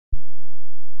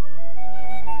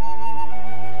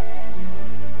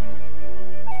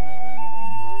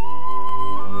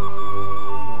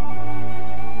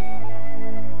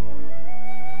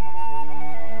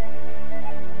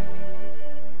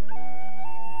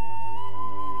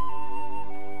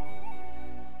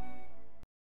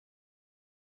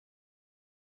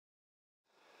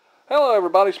Hello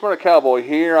everybody, Smyrna Cowboy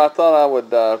here. I thought I would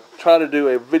try to do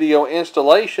a video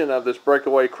installation of this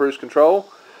BreakAway cruise control,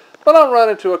 but I'm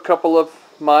running into a couple of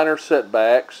minor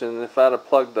setbacks, and if I'd have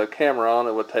plugged the camera on,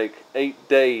 it would take 8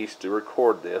 days to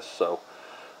record this. So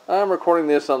I'm recording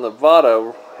this on the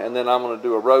Vado, and then I'm going to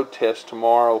do a road test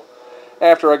tomorrow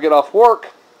after I get off work.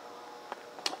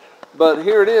 But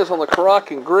here it is on the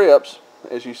Karakin grips.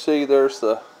 As you see, there's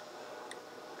the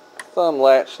thumb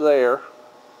latch there,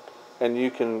 and you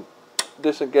can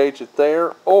disengage it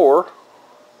there, or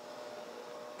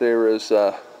there is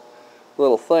a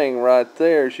little thing right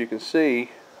there. As you can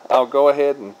see, I'll go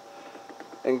ahead and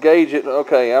engage it.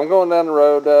 Okay, I'm going down the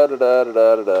road.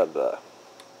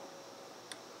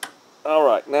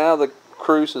 Alright, now the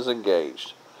cruise is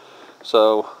engaged.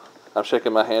 So I'm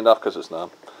shaking my hand off because it's numb.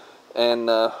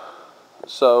 And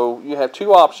so you have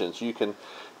two options. You can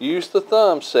use the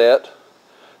thumb set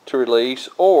to release,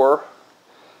 or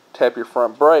tap your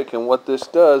front brake. And what this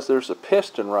does, there's a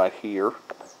piston right here,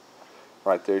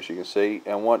 right there, as you can see,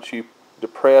 and once you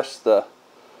depress the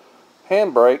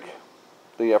handbrake,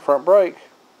 the front brake,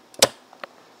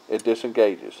 it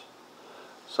disengages.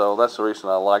 So that's the reason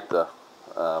I like the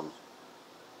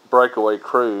BreakAway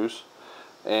Cruise,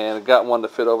 and I got one to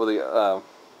fit over the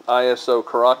ISO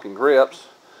Karakin grips.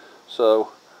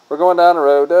 So we're going down the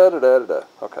road.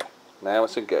 Okay, now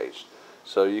it's engaged.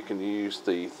 So you can use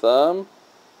the thumb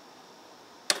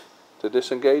to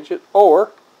disengage it,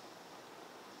 or,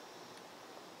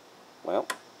 well,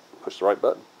 push the right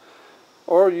button,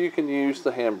 or you can use the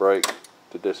handbrake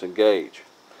to disengage.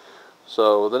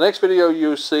 So the next video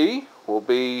you see will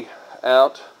be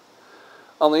out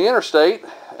on the interstate,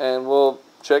 and we'll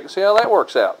check and see how that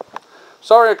works out.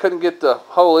 Sorry I couldn't get the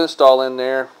whole install in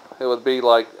there. It would be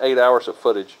like 8 hours of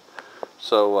footage.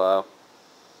 So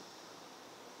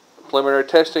preliminary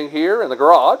testing here in the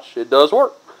garage, it does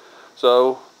work.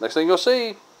 So next thing you'll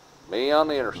see, me on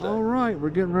the interstate. Alright, we're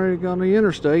getting ready to go on the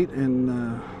interstate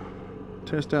and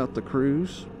test out the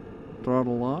cruise,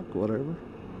 throttle lock, whatever.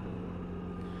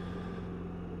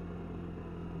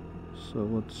 So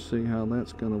let's see how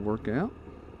that's going to work out.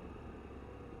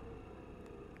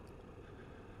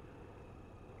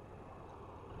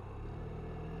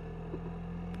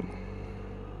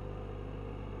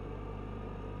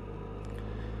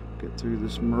 Get through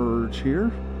this merge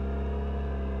here.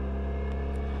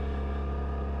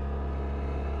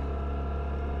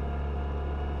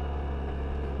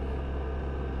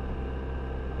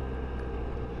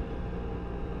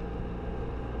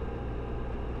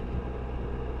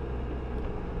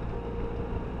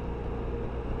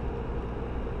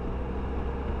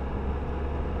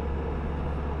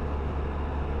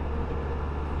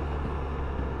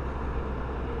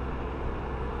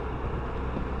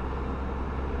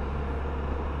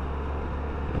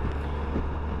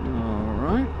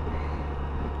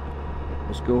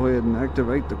 Let's go ahead and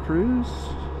activate the cruise,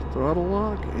 throttle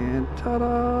lock, and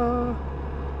ta-da!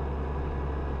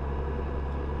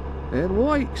 It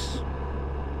works!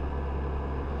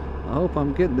 I hope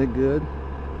I'm getting it good.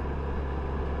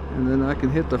 And then I can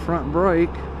hit the front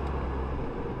brake,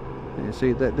 and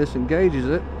see that disengages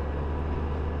it.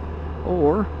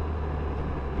 Or,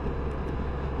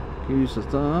 use the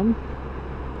thumb.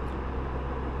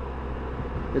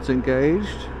 It's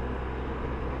engaged.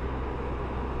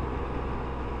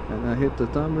 And I hit the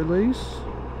thumb release,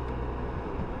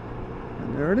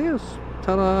 and there it is.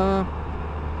 Ta-da!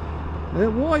 It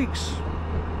works.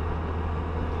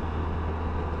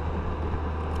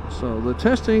 So the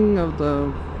testing of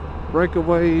the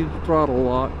BreakAway throttle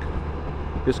lock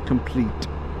is complete.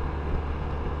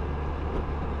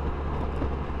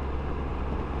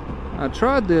 I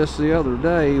tried this the other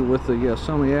day with the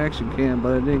Sony Action Cam,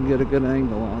 but I didn't get a good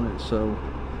angle on it. So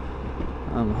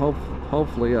I'm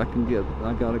hopefully I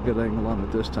got a good angle on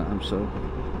it this time. So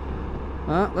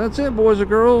that's it, boys and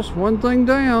girls. One thing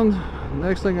down.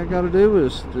 Next thing I got to do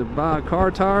is to buy a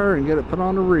car tire and get it put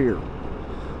on the rear.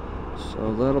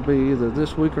 So that'll be either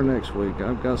this week or next week.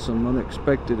 I've got some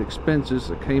unexpected expenses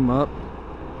that came up,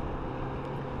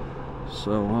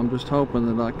 so I'm just hoping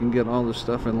that I can get all this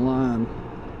stuff in line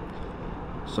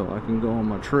so I can go on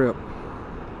my trip.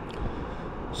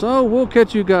 So we'll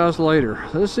catch you guys later.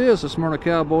 This is the Smyrna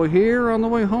Cowboy here on the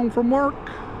way home from work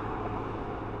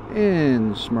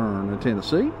in Smyrna,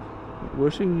 Tennessee.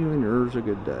 Wishing you and yours a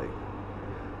good day.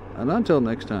 And until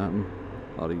next time,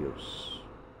 adios.